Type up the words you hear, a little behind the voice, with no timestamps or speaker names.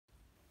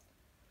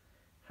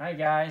Hi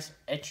guys,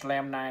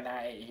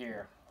 HLAM998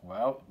 here.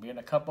 Well, been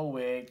a couple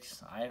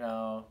weeks. I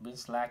know, been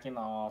slacking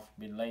off,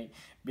 been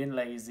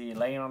lazy,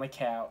 laying on the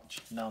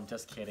couch. No, I'm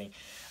just kidding.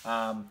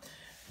 Um,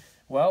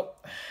 well,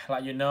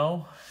 like you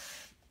know,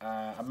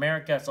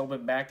 America's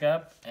opened back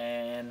up,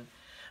 and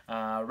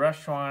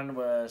restaurant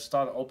was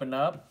start to open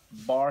up,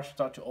 bars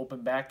start to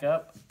open back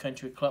up,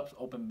 country clubs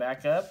open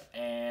back up,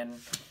 and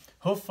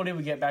hopefully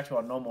we get back to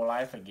our normal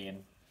life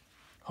again.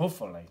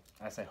 Hopefully,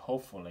 I say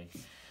hopefully.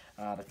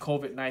 The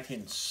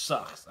COVID-19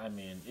 sucks. I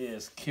mean, it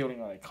is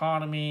killing our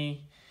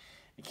economy.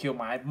 It killed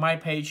my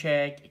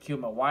paycheck. It killed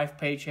my wife's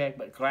paycheck.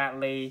 But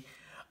gladly,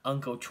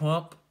 Uncle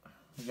Trump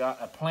got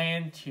a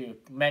plan to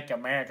make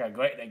America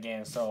great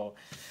again. So,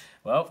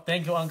 well,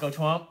 thank you, Uncle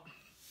Trump.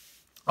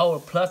 Oh,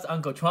 plus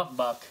Uncle Trump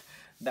buck.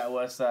 That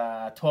was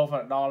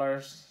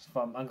 $1,200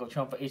 from Uncle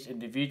Trump for each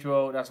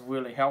individual. That's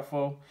really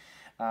helpful.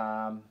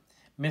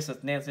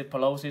 Mrs. Nancy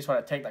Pelosi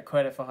tried to take that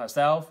credit for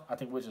herself. I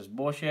think which is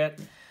bullshit.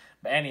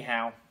 But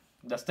anyhow,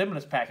 the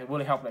stimulus package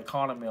really helped the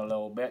economy a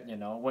little bit, you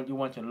know. When you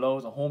went to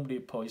Lowe's or Home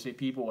Depot, you see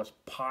people was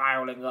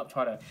piling up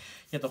trying to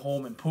get the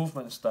home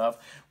improvement stuff,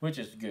 which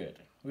is good,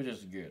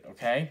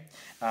 okay?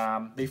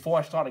 Before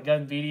I start a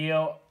gun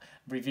video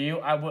review,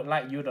 I would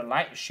like you to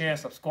like, share,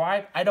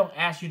 subscribe. I don't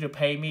ask you to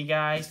pay me,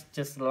 guys.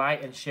 Just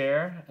like and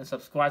share and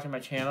subscribe to my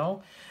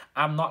channel.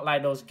 I'm not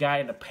like those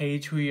guys in the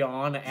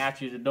Patreon that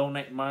ask you to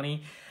donate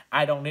money.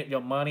 I don't need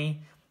your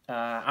money.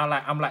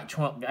 I'm like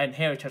Trump. I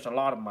inherited a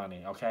lot of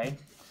money, okay?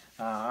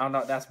 I don't know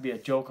if that's be a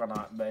joke or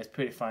not, but it's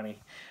pretty funny.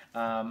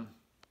 I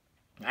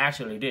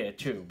actually did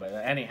too, but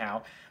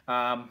anyhow,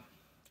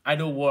 I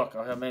do work.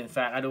 I mean, in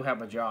fact, I do have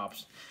a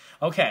jobs.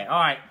 Okay, all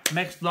right.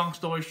 Next, long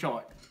story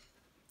short,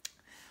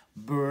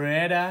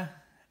 Beretta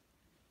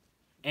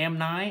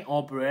M9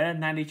 or Beretta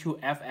 92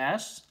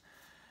 FS,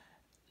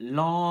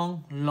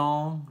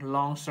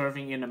 long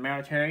serving in the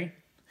military.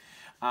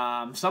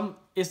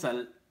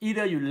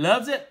 Either you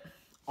loves it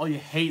or you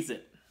hates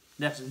it.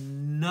 There's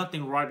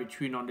nothing right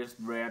between on this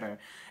Beretta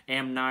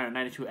M9 or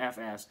 92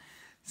 FS.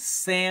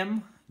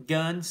 Same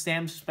gun,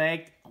 same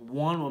spec.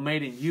 One was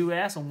made in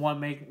US and one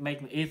made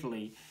in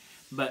Italy.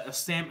 But a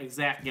same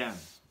exact gun.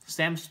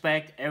 Same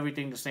spec,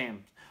 everything the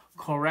same.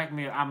 Correct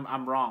me if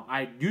I'm wrong.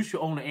 I used to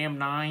own the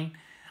M9.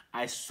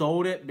 I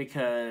sold it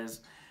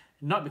because,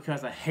 not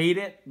because I hate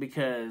it,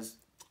 because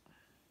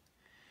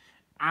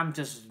I'm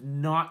just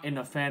not in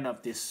a fan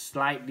of this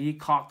slightly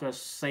cocker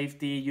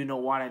safety. You know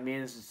what I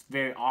mean? It's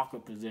very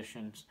awkward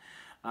positions.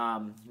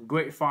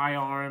 Great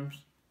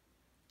firearms.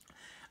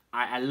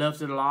 I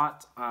loved it a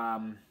lot.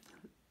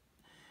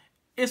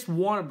 It's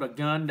one of the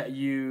gun that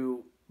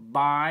you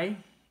buy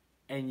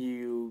and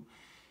you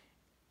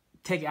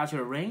take it out to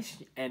the range.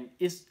 And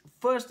it's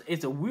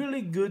a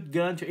really good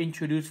gun to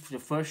introduce for the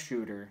first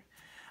shooter.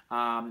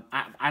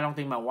 I don't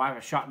think my wife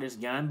has shot this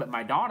gun, but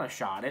my daughter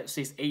shot it.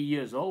 She's 8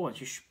 years old, and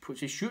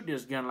she shoot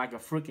this gun like a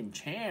freaking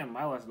champ.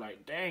 I was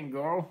like, dang,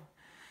 girl,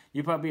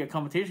 you probably be a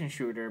competition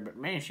shooter. But,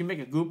 man, she make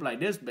a group like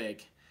this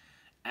big.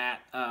 I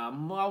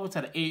was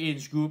at an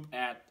 8-inch group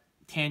at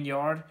 10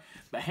 yard.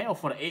 But, hell,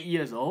 for the 8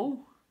 years old,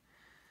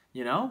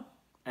 you know,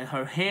 and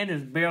her hand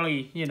is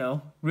barely, you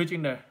know,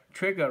 reaching the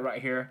trigger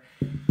right here.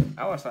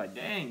 I was like,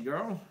 dang,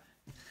 girl.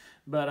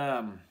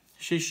 But,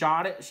 she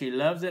shot it. She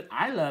loves it.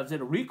 I loves it.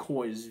 The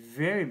recoil is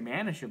very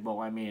manageable.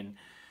 I mean,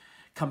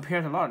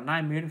 compared to a lot of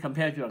 9mm,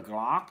 compared to a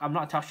Glock. I'm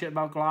not talking shit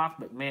about Glock,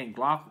 but man,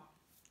 Glock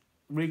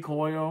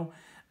recoil,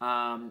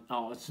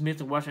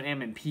 Smith & Wesson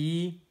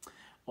M&P,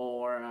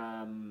 or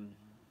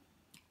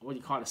what do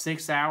you call it,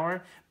 6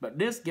 hour. But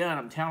this gun,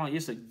 I'm telling you,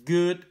 it's a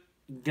good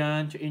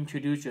gun to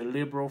introduce your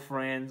liberal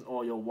friends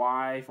or your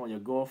wife or your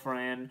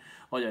girlfriend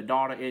or your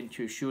daughter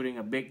into shooting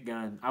a big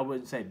gun. I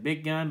wouldn't say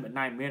big gun, but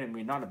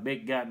 9mm, not a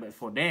big gun, but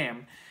for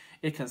them,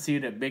 it's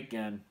considered a big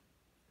gun.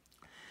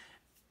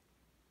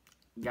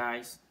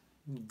 Guys,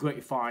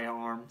 great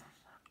firearm.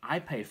 I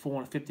paid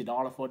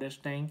 $450 for this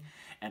thing,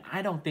 and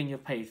I don't think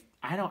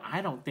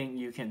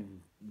you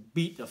can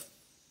beat the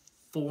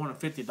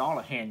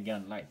 $450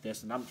 handgun like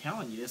this. And I'm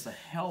telling you, it's a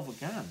hell of a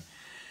gun.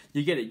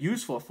 You get it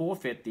used for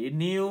 $450.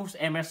 News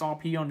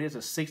MSRP on this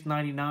is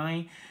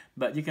 $699,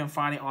 but you can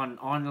find it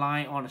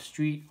online on the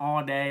street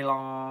all day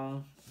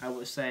long. I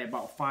would say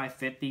about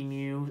 $550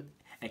 new.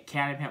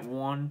 Academy had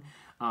one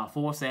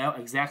for sale,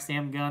 exact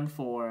same gun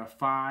for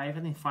I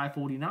think $549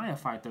 or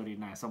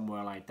 $539,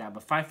 somewhere like that.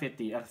 But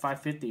 $550 at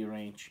 $550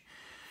 range.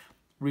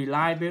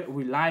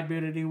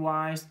 Reliability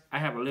wise, I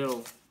have a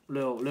little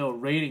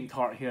rating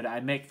chart here that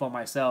I make for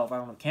myself. I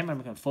don't know, camera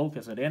can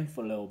focus it in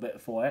for a little bit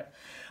for it.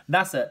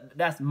 That's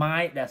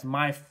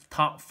my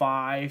top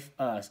 5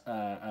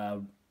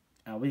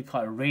 what do you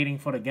call it, rating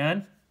for the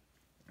gun.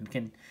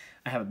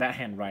 I have a bad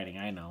handwriting,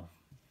 I know.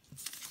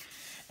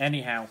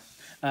 Anyhow,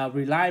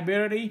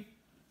 reliability,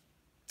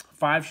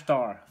 5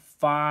 star.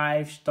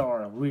 5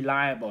 star,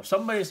 reliable.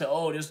 Somebody said,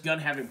 "Oh, this gun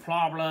having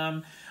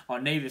problem," or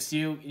Navy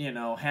SEAL, you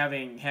know,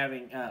 having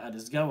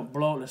this gun would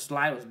blow, the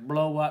slide was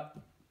blow up,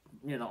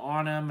 you know,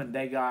 on them, and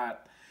they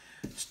got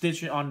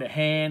stitching on the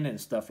hand and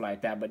stuff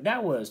like that. But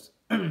that was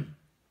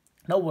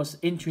That was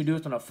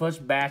introduced on the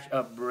first batch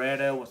of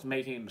Beretta was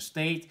making in the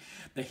States.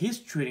 The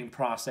heat treating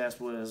process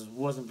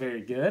wasn't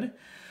very good.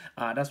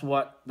 That's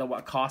what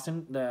caused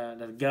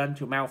the gun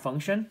to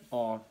malfunction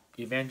or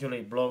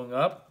eventually blowing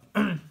up.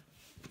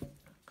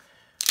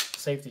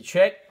 Safety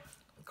check,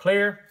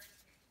 clear.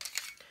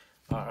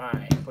 All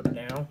right, put it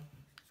down.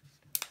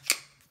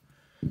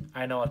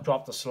 I know I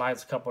dropped the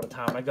slides a couple of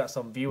times. I got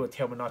some viewers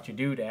tell me not to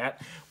do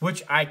that,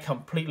 which I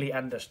completely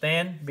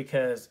understand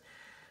because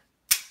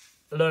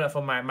learned it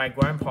from my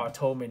grandpa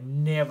told me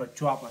never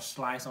drop a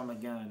slice on a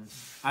gun.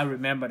 I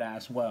remember that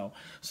as well.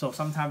 So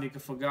sometimes you can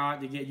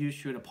forget, you get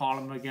used to the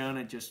polymer gun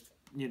and just,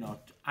 you know,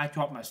 I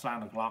drop my slide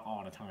on the Glock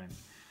all the time.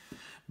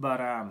 But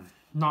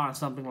not on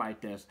something like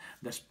this.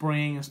 The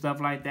spring and stuff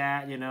like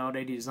that, you know,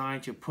 they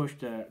designed to push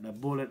the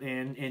bullet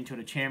into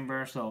the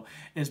chamber, so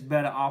it's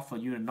better off for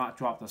you to not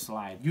drop the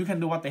slide. You can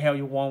do what the hell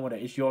you want with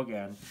it, it's your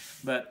gun.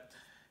 But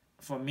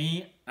for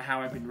me,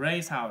 how I've been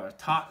raised, how I was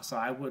taught, so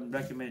I wouldn't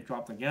recommend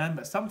drop the gun.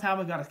 But sometimes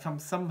I got to come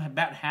some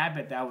bad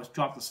habit that I was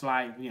drop the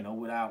slide, you know,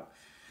 without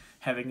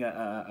having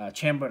a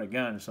chamber of the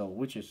gun. So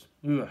which is,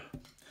 ugh.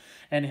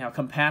 Anyhow,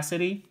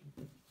 capacity,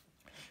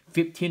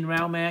 15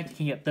 round mag. You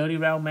can get 30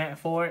 round mag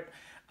for it.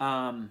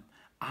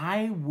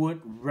 I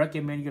would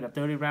recommend you get a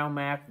 30 round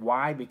mag.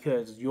 Why?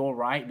 Because you're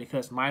right.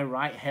 Because my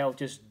right, hell,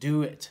 just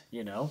do it.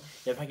 You know,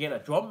 if I get a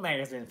drum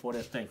magazine for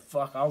this thing,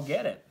 fuck, I'll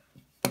get it.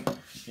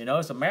 You know,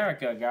 it's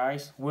America,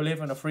 guys. We live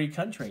in a free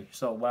country.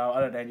 So, well,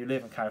 other than you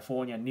live in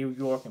California, New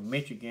York, and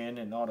Michigan,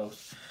 and all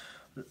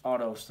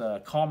those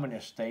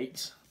communist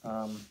states,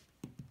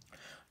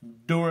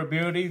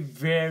 durability,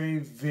 very,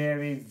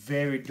 very,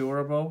 very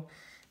durable.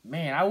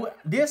 Man,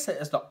 this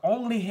is the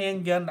only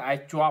handgun that I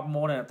dropped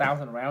more than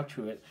 1,000 rounds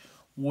to it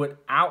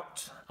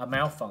without a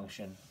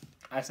malfunction.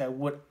 I said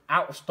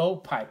without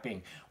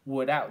stovepiping,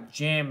 without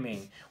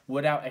jamming,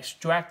 without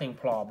extracting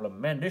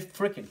problem. Man, this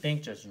freaking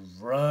thing just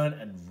run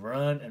and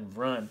run and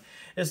run.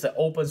 It's the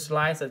open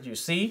slice that you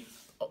see.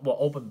 Well,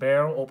 open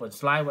barrel, open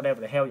slide, whatever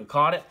the hell you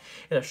call it.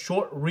 It's a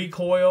short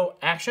recoil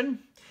action.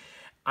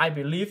 I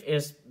believe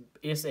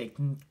it's a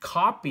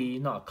copy,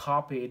 not a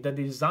copy. The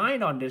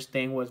design on this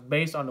thing was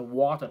based on the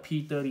Walther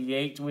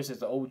P38, which is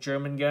the old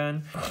German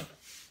gun.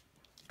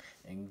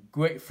 And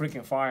great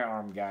freaking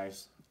firearm,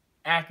 guys.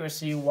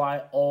 Accuracy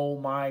wise, oh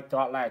my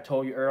god, like I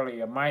told you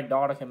earlier, my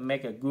daughter can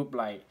make a group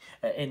like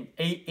an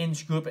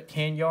 8-inch group at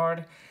 10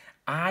 yard.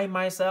 I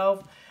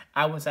myself,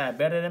 I would say I'm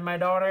better than my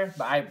daughter,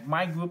 but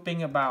my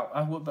grouping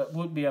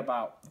would be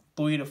about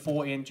 3 to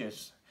 4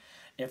 inches.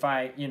 If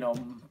I, you know,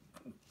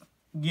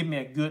 give me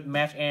a good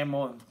match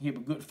ammo and give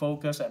a good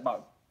focus at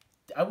about,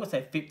 I would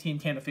say 10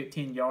 to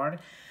 15 yard.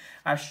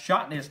 I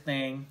shot this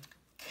thing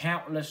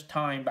countless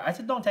times, but I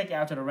just don't take it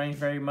out to the range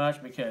very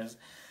much because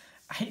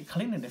I hate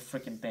cleaning this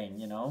freaking thing,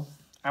 you know.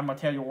 I'm going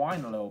to tell you why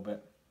in a little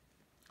bit.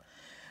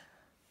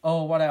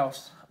 Oh, what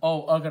else?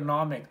 Oh,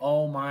 ergonomic.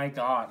 Oh, my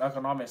God.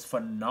 Ergonomic is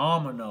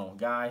phenomenal,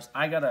 guys.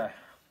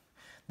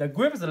 The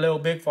grip is a little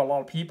big for a lot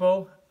of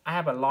people. I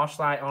have a large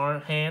size arm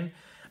hand.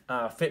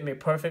 Fit me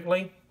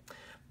perfectly.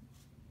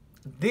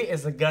 This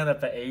is a gun of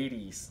the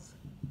 80s.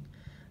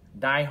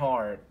 Die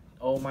Hard.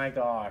 Oh my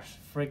gosh,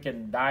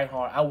 freaking Die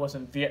Hard. I was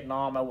in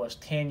Vietnam. I was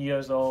 10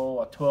 years old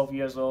or 12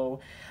 years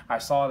old. I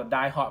saw the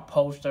Die Hard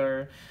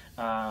poster.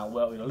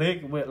 Well,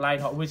 with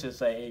Light Hard, which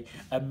is a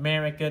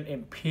American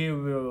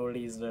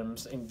imperialism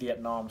in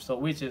Vietnam. So,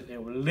 which is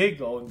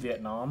illegal in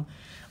Vietnam.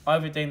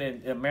 Everything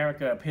in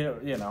America,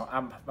 you know,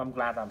 I'm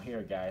glad I'm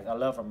here, guys. I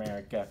love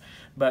America.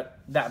 But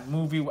that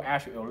movie was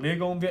actually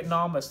illegal in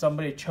Vietnam, but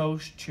somebody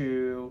chose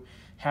to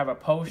have a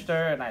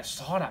poster, and I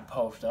saw that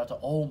poster. I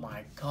thought, oh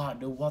my god,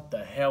 dude, what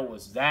the hell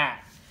was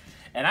that?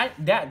 And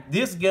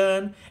this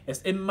gun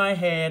is in my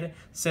head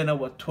since I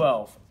was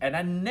 12, and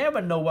I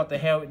never know what the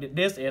hell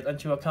this is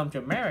until I come to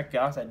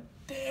America. I said,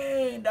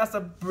 dang, that's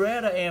a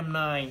Beretta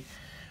M9.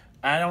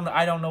 I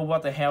don't know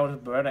what the hell is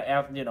Beretta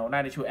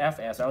 92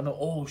 FS. I don't know.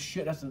 Oh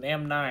shit, that's an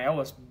M9. I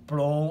was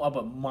blown up,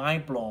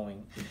 mind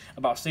blowing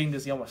about seeing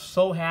this. I was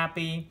so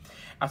happy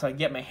as I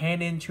get my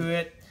hand into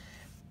it.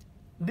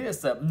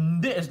 This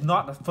is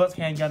not the first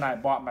handgun I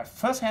bought. My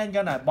first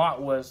handgun I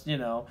bought was a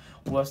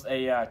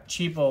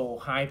cheapo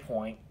High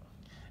Point,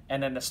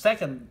 and then the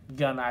second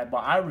gun I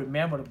bought, I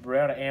remember the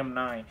Beretta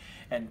M9,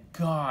 and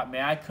God,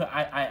 man,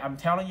 I'm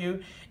telling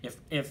you,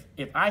 if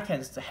I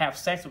can have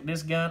sex with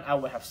this gun, I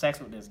would have sex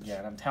with this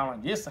gun. I'm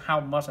telling you, this is how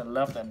much I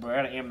love that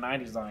Beretta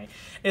M9 design.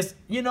 It's,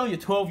 you know, you're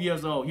 12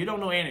 years old, you don't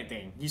know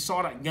anything. You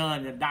saw that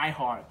gun in Die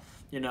Hard,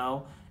 you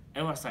know,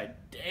 and I was like,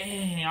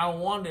 dang, I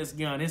want this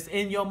gun. It's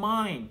in your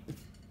mind.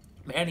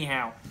 But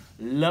anyhow,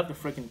 love the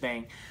freaking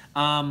thing.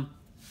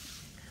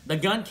 The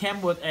gun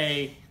came with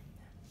a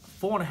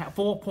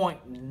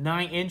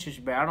 4.9 inches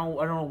barrel.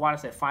 I don't know why I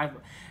said 5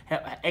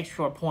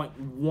 extra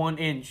 0.1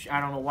 inch.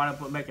 I don't know why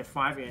I make it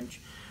 5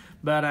 inch,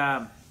 but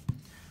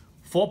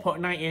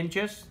 4.9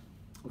 inches.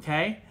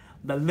 Okay,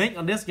 the length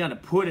on this gun is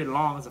pretty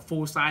long. It's a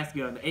full size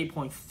gun.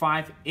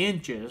 8.5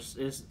 inches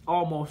is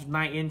almost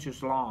 9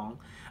 inches long.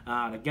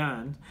 The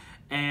gun,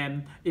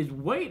 and it's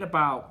weighed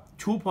about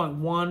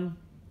 2.15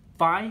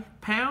 5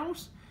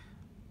 pounds,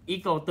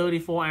 equal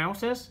 34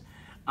 ounces.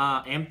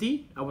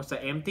 Empty, I would say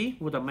empty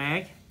with a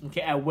mag.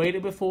 Okay, I weighed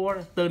it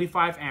before,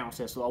 35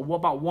 ounces. So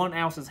about 1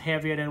 ounce is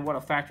heavier than what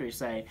a factory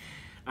say.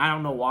 I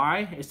don't know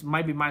why. It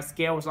might be my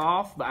scale was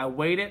off, but I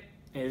weighed it.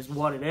 It is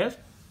what it is.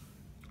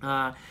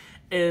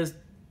 Is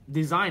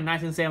designed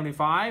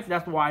 1975.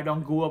 That's why I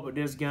don't go up with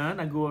this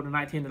gun. I go up to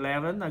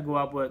 1911. I go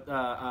up with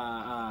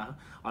a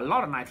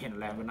lot of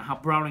 1911.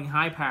 Browning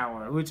high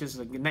power, which is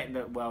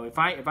well, if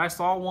I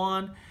saw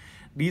one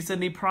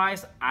decently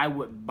priced, I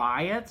would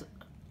buy it.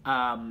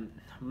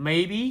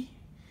 Maybe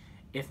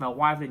if my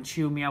wife didn't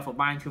chew me out for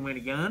buying too many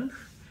guns,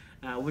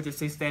 which is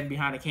she stand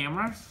behind the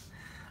cameras.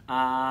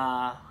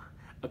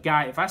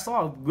 Guy, if I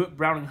saw a good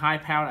Browning high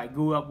power I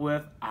grew up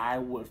with, I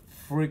would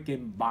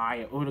freaking buy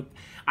it.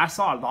 I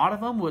saw a lot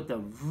of them with a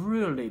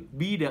really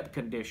beat up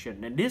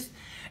condition,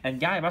 and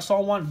guy, if I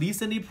saw one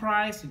decently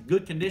priced,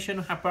 good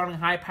condition, Browning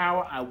high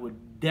power, I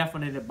would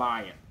definitely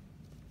buy it.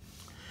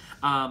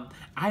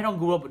 I don't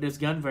grow up with this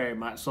gun very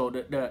much, so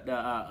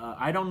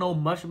I don't know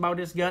much about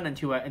this gun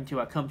until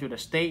I come to the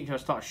state, until I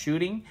start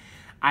shooting.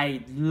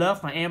 I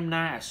love my M9.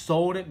 I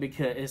sold it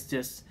because it's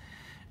just,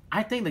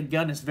 I think the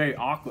gun is very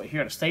awkward.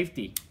 Here, the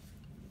safety.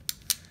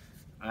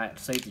 Alright,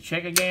 safety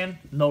check again.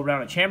 No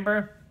round of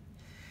chamber.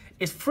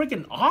 It's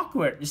freaking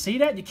awkward. You see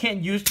that? You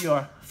can't use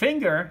your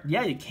finger.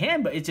 Yeah, you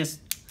can, but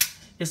it's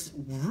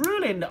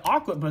really in the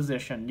awkward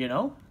position, you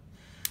know?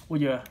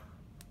 With your,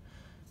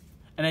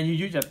 and then you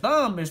use your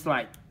thumb, it's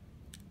like,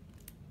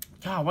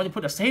 God, why don't you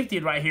put a safety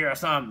right here or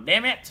something?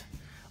 Damn it.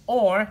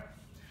 Or,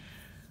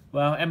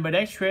 well,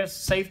 ambidextrous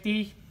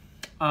safety,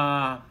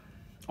 or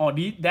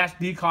that's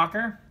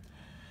decocker.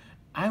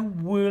 I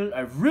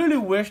really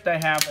wish they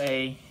have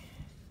a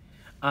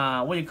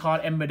what do you call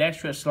it,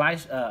 ambidextrous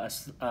slice,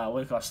 what do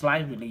you call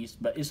slice release,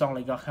 but it's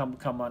only gonna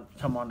come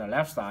on the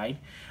left side.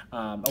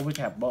 I wish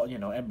I have both, you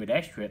know,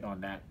 ambidextrous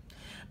on that.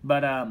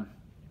 But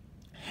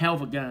hell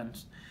of a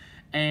guns.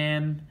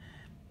 And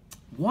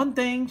one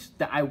thing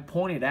that I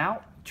pointed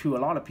out to a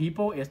lot of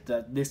people is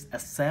this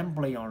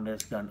assembly on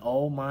this gun.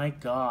 Oh my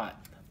God,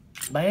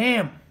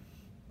 bam!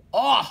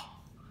 Oh,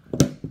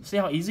 see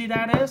how easy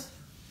that is?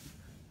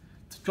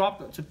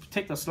 To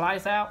take the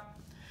slice out.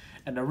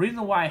 And the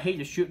reason why I hate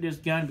to shoot this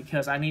gun,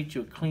 because I need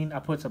to clean. I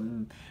put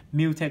some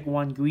Miltech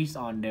 1 grease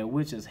on there,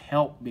 which has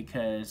helped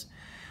because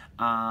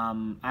I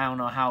don't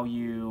know how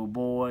you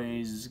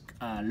boys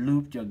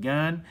looped your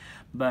gun,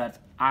 but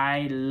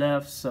I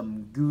love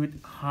some good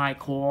high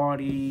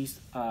quality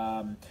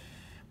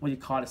what do you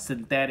call it,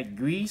 synthetic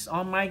grease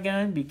on my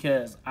gun,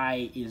 because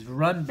it's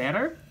run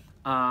better.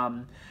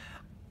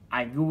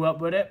 I grew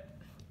up with it.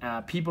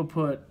 People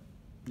put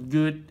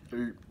good,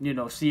 you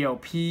know,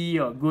 CLP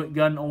or good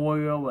gun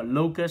oil or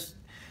locust.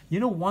 You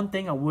know, one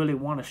thing I really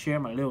want to share,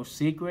 my little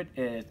secret,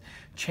 is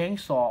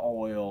chainsaw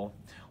oil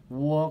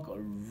work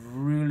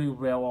really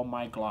well on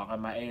my Glock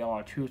and my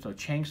AR too. So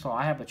chainsaw,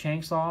 I have a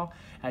chainsaw.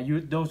 I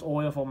use those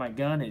oil for my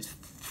gun. It's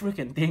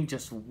freaking thing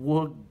just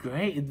work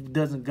great. It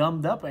doesn't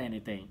gum up or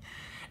anything,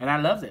 and I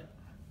loved it.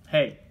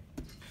 Hey,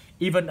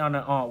 even on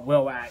a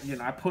well, you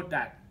know, I put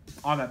that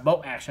on my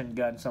bolt action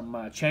gun, some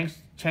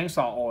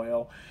chainsaw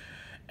oil.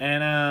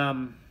 And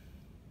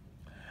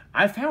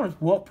I found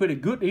it worked pretty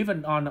good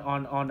even on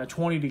a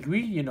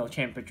 20-degree, you know,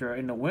 temperature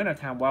in the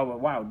wintertime while we're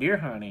wild deer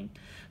hunting.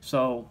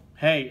 So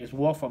hey, it's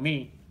worked for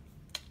me.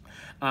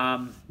 Let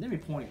me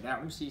point it out.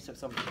 Let me see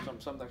something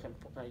I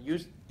can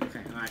use.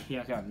 Okay, all right, here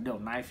I got a little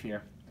knife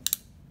here.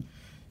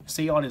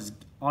 See all this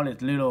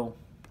little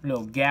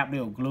gap,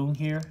 little glue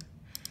here.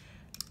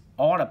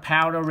 All the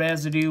powder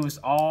residue is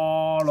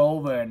all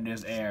over in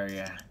this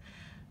area.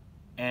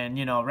 And,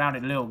 you know, around a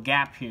little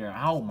gap here.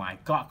 Oh my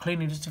God,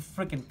 cleaning this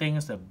freaking thing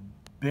is a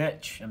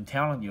bitch. I'm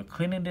telling you,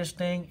 cleaning this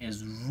thing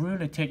is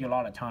really take a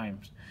lot of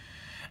times.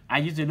 I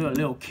used to do a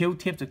little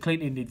Q-tip to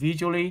clean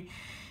individually.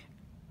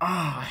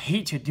 Oh, I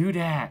hate to do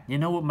that. You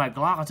know, with my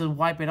Glock, I just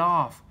wipe it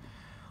off.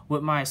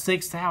 With my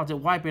 6 out, to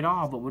wipe it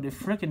off. But with the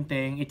freaking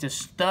thing, it just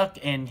stuck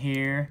in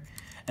here.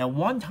 And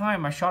one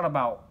time I shot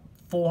about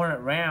 400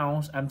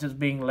 rounds. I'm just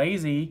being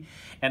lazy,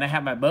 and I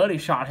had my buddy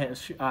shot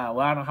his. Well,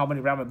 I don't know how many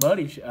rounds my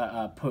buddy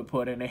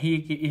put in there.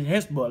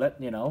 His bullet,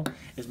 you know,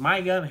 it's my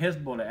gun, his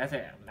bullet. I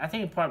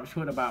think he probably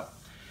shot about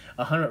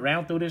 100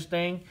 rounds through this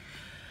thing.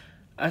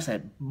 I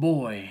said,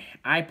 boy,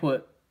 I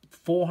put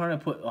 400,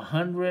 put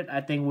 100.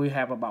 I think we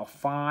have about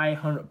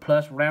 500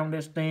 plus round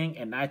this thing,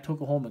 and I took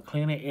it home and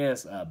cleaned it.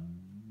 It's a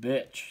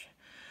bitch.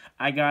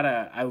 I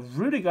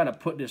really gotta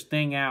put this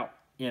thing out,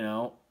 you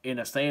know, in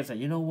a state. Say,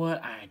 you know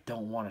what, I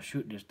don't want to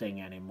shoot this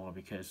thing anymore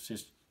because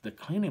just the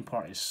cleaning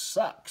part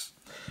sucks.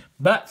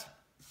 But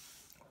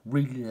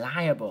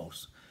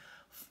reliables,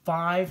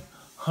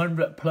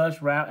 500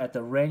 plus round at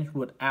the range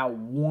without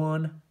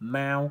one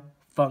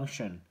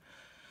malfunction,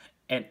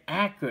 and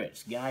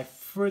accurate, guy,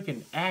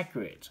 freaking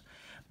accurate.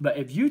 But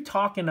if you're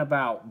talking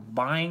about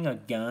buying a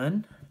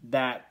gun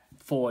that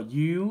for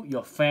you,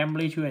 your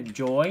family to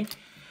enjoy,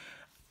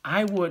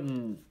 I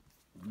wouldn't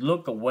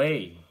look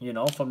away, you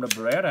know, from the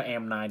Beretta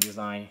M9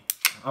 design.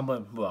 I'm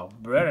a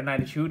Beretta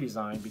 92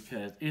 design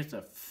because it's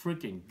a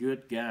freaking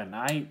good gun.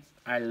 I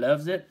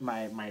loves it.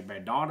 My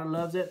daughter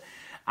loves it.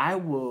 I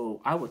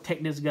will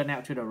take this gun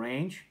out to the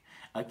range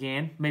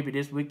again, maybe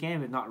this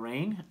weekend if not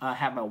rain.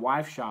 Have my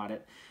wife shot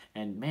it,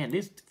 and man,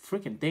 this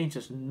freaking thing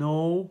just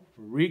no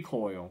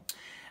recoil.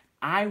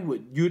 I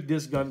would use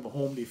this gun for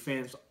home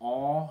defense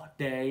all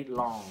day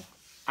long.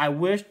 I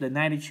wish the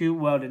 92,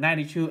 well, the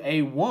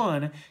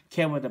 92A1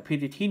 came with a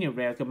titanium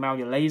rail to mount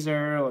your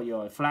laser or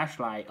your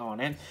flashlight on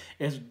it.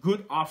 It's a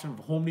good option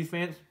for home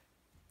defense.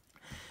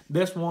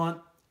 This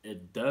one,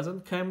 it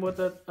doesn't come with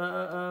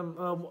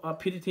a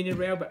titanium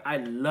rail, but I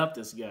love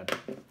this gun.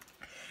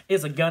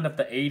 It's a gun of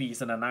the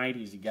 80s and the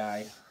 90s, you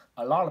guys.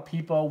 A lot of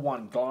people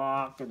want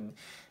Glock, and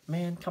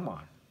man, come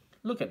on.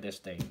 Look at this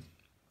thing.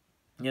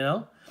 You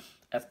know?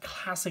 As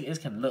classic as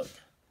can look.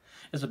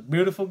 It's a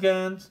beautiful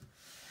gun,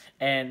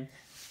 and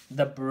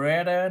the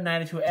Beretta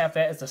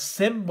 92FS is a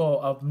symbol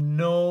of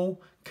no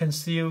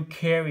concealed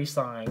carry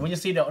sign. When you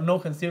see the no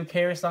concealed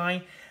carry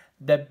sign,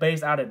 that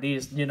based out of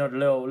this, you know, the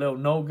little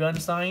no gun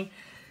sign,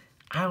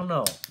 I don't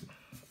know.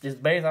 It's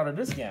based out of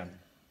this gun.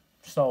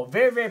 So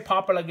very, very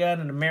popular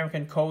gun in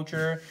American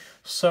culture,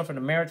 served in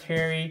the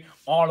military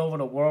all over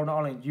the world, not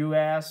only in the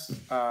U.S.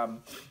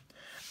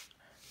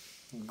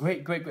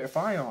 Great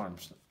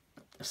firearms.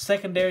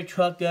 Secondary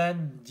truck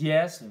gun,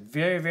 yes,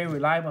 very, very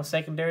reliable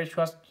secondary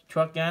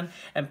truck gun.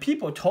 And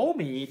people told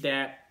me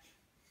that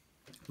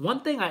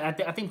one thing I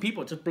think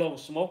people just blow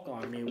smoke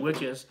on me,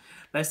 which is,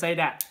 let's say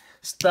that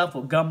stuff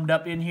was gummed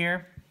up in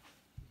here.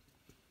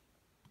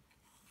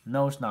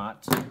 No, it's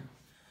not.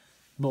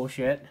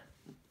 Bullshit.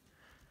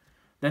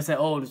 They say,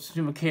 oh, the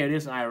consumer carry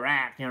this in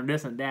Iraq, you know,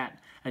 this and that.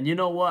 And you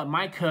know what?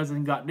 My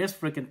cousin got this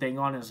freaking thing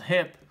on his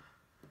hip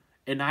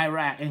in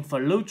Iraq, in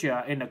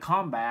Fallujah, in the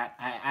combat.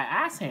 I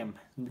asked him,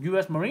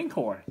 U.S. Marine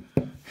Corps,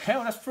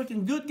 hell, that's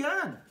freaking good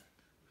gun.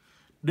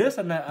 This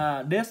and the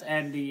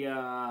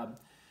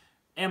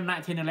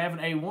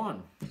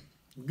M1911A1,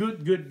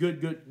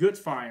 good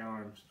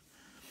firearms.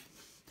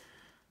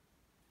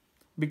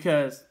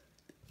 Because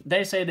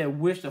they say they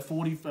wish the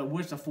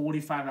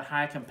 45 a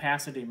high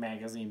capacity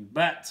magazine,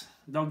 but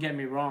don't get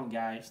me wrong,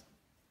 guys.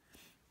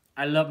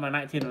 I love my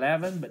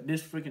 1911, but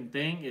this freaking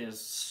thing is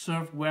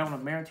served well in the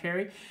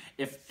military.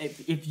 If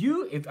it's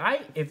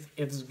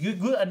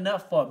good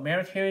enough for a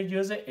military to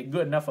use it, it's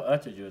good enough for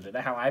us to use it.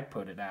 That's how I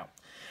put it out.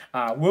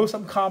 Will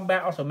some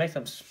combat also make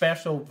some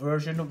special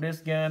version of this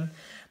gun?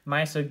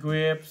 Nicer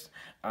grips,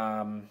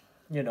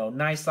 you know,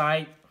 nice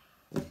sight.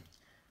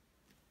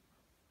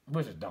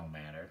 Which it don't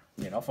matter.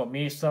 You know, for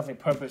me, it's something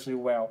perfectly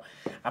well.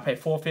 I paid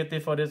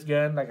 $450 for this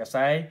gun, like I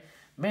say.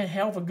 Man,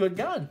 hell of a good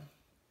gun.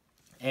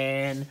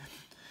 And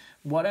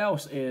what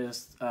else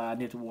is I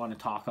need to want to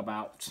talk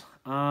about?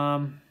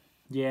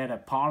 Yeah,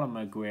 the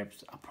polymer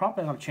grips. I'm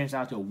probably gonna change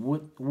out to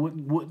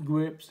wood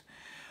grips.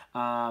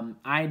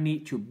 I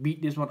need to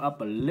beat this one up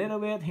a little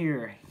bit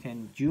here.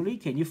 Julie,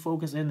 can you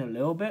focus in a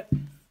little bit?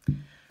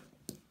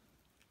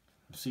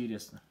 See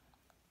this?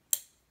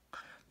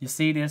 You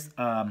see this?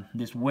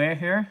 This wear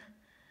here.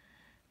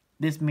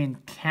 This means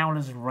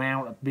countless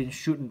rounds have been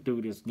shooting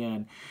through this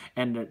gun,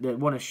 and the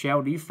one of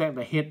shell defect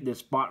that hit this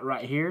spot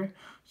right here.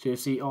 So you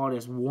see all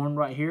this worn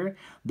right here.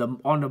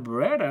 On the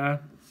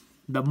Beretta,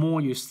 the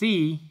more you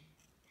see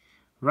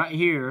right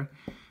here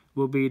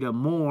will be the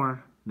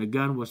more the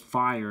gun was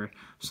fired.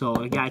 So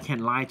the guy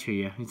can't lie to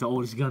you. He said, "Oh,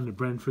 this gun is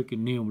brand freaking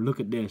new. Look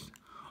at this.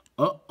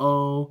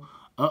 Uh-oh.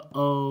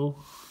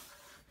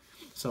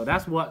 So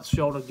that's what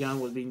showed the gun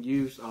was being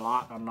used a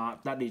lot or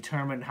not. That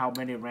determined how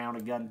many rounds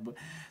the gun,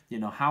 you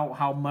know,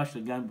 how much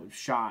the gun was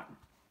shot.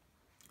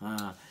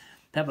 Have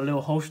a little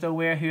holster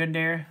wear here and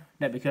there.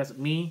 That because of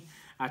me,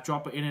 I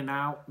drop it in and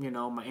out. You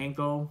know, my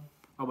ankle,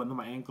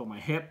 my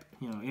hip.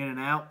 You know, in and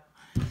out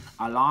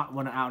a lot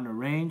when I'm out in the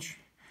range.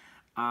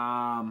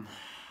 I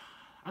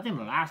think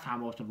the last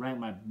time I was to rank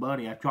my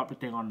buddy, I dropped the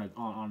thing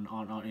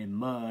in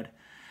mud,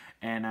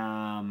 and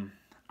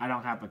I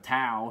don't have a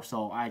towel,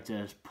 so I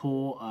just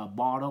pull a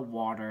bottle of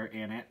water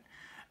in it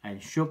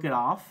and shook it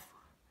off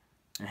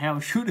and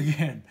hell, shoot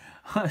again.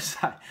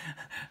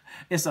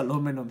 It's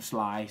aluminum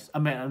slice. I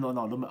mean,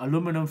 no,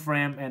 aluminum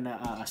frame and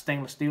a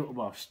stainless steel,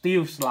 well,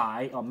 steel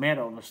slide or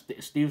metal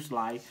steel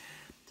slide.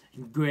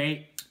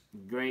 Great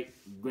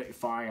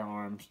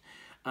firearms.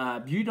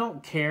 You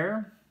don't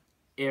care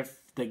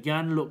if the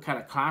gun look kind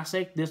of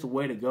classic. This is the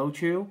way to go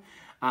to.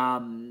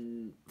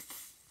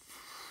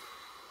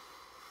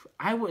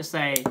 I would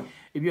say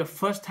if you're a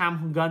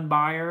first-time gun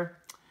buyer,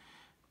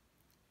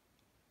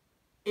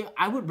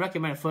 I would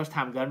recommend a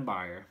first-time gun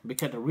buyer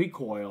because the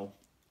recoil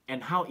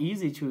and how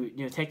easy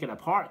to take it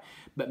apart.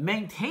 But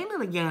maintaining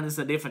the gun is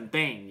a different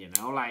thing, you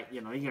know. Like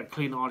you gotta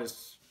clean all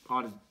this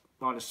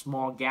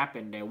small gap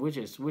in there, which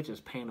is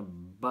pain in the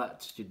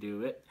butt to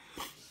do it.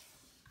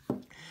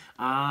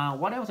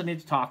 What else I need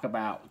to talk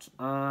about?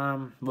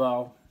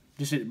 Well,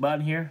 just hit the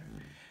button here.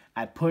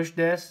 I push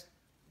this.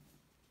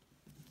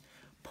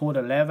 Pull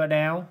the lever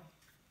down.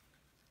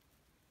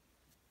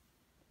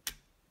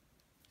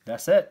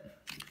 That's it.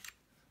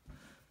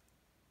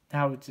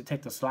 Now to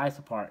take the slice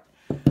apart.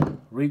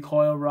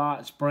 recoil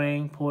rod,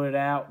 spring, pull it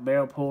out,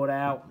 barrel pull it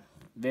out.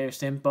 Very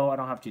simple. I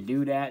don't have to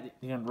do that.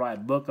 You can write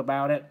a book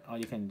about it, or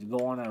you can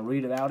go on and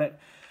read about it.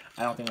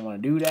 I don't think I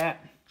want to do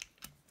that.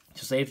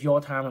 To save your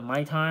time and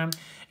my time.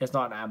 It's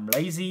not that I'm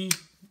lazy.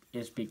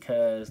 It's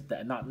because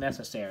that's not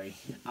necessary.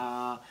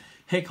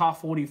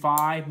 Hickok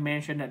 45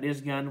 mentioned that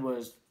this gun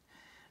was,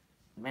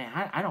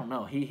 man, I don't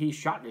know. He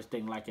shot this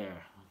thing like a,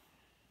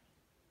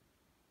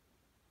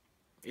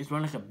 it's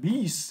running like a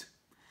beast.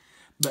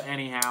 But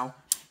anyhow,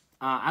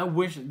 I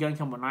wish the gun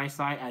come with nice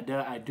sight.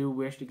 I do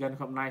wish the gun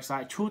come with nice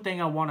sight. Two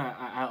thing I wanna,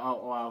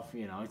 well,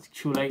 you know, it's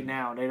too late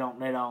now. They don't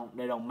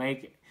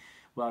make it.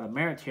 Well, the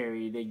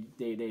military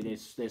they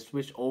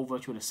switched over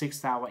to the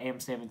 6-hour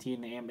M17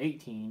 and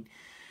M18,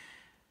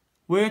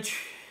 which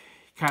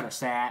kind of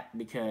sad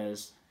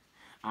because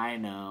I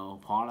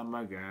know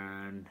polymer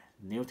gun,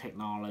 new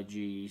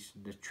technologies.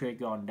 The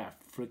trigger on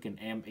that freaking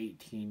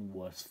M18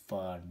 was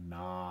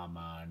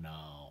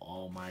phenomenal.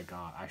 Oh my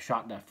god, I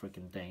shot that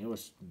freaking thing. It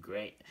was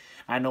great.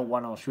 I know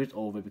when I'll switch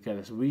over because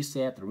it's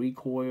reset, the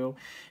recoil,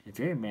 it's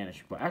very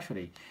manageable.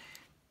 Actually,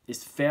 it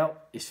felt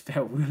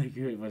really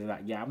good with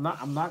that. Yeah, I'm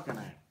not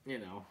gonna, you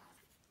know,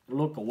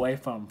 look away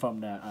from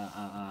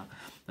the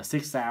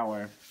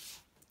 6-hour.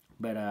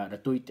 But the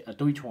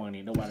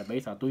 320, no matter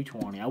base on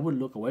 320, I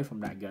wouldn't look away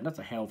from that gun. That's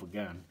a hell of a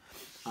gun.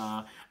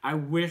 I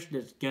wish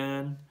this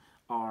gun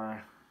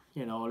are,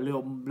 you know, a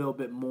little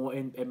bit more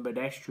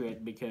ambidextrous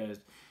because,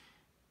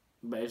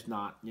 but it's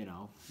not, you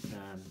know,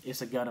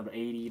 it's a gun of the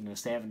 80 and the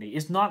 70.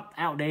 It's not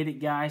outdated,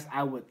 guys.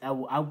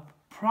 I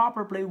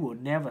probably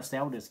would never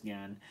sell this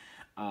gun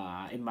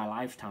in my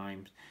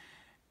lifetime.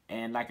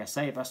 And like I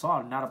say, if I saw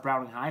another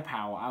Browning high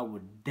power, I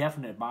would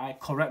definitely buy it.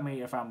 Correct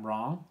me if I'm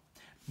wrong.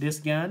 This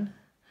gun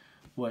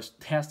was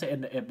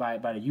tested by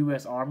the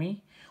U.S.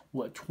 Army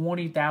with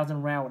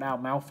 20,000 rounds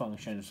without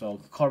malfunction. So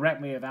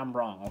correct me if I'm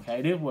wrong.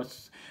 Okay, this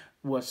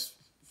was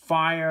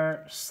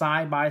fired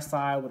side by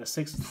side with a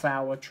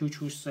 6-hour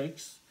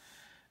 226,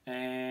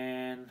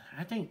 and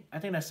I think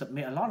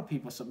they a lot of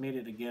people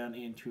submitted the gun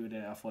into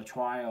the for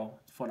trial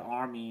for the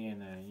Army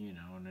and you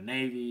know, and the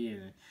Navy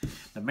and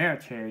the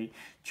military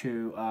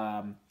to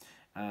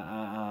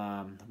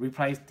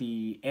replace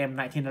the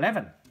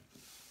M1911,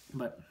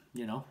 but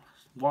you know.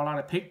 Why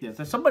not pick this?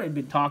 Somebody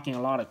been talking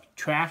a lot of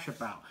trash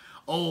about,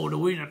 oh, the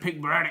reason I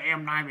picked Beretta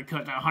M9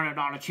 because they're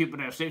 $100 cheaper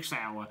than a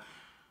 6-hour.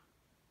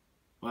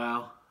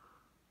 Well,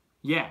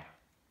 yeah.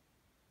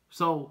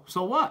 So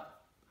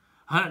what?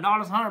 $100,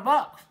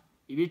 $100.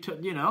 If you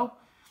took, you know,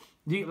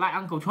 like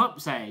Uncle Trump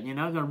said, you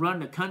know, gonna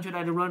run the country,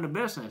 they run the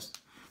business.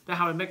 That's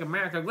how we make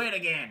America great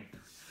again.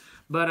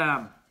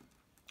 But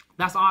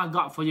that's all I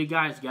got for you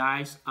guys.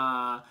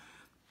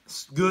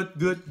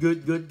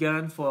 Good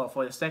gun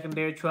for the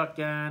secondary truck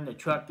gun,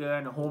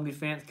 the home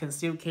defense,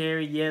 concealed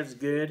carry. Yes,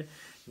 good,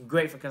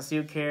 great for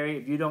concealed carry.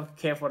 If you don't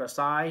care for the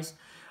size,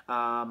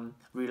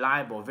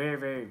 reliable,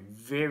 very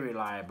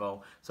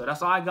reliable. So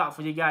that's all I got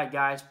for you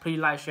guys. Please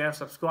like, share,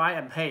 subscribe,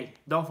 and hey,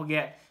 don't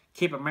forget,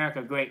 keep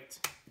America great.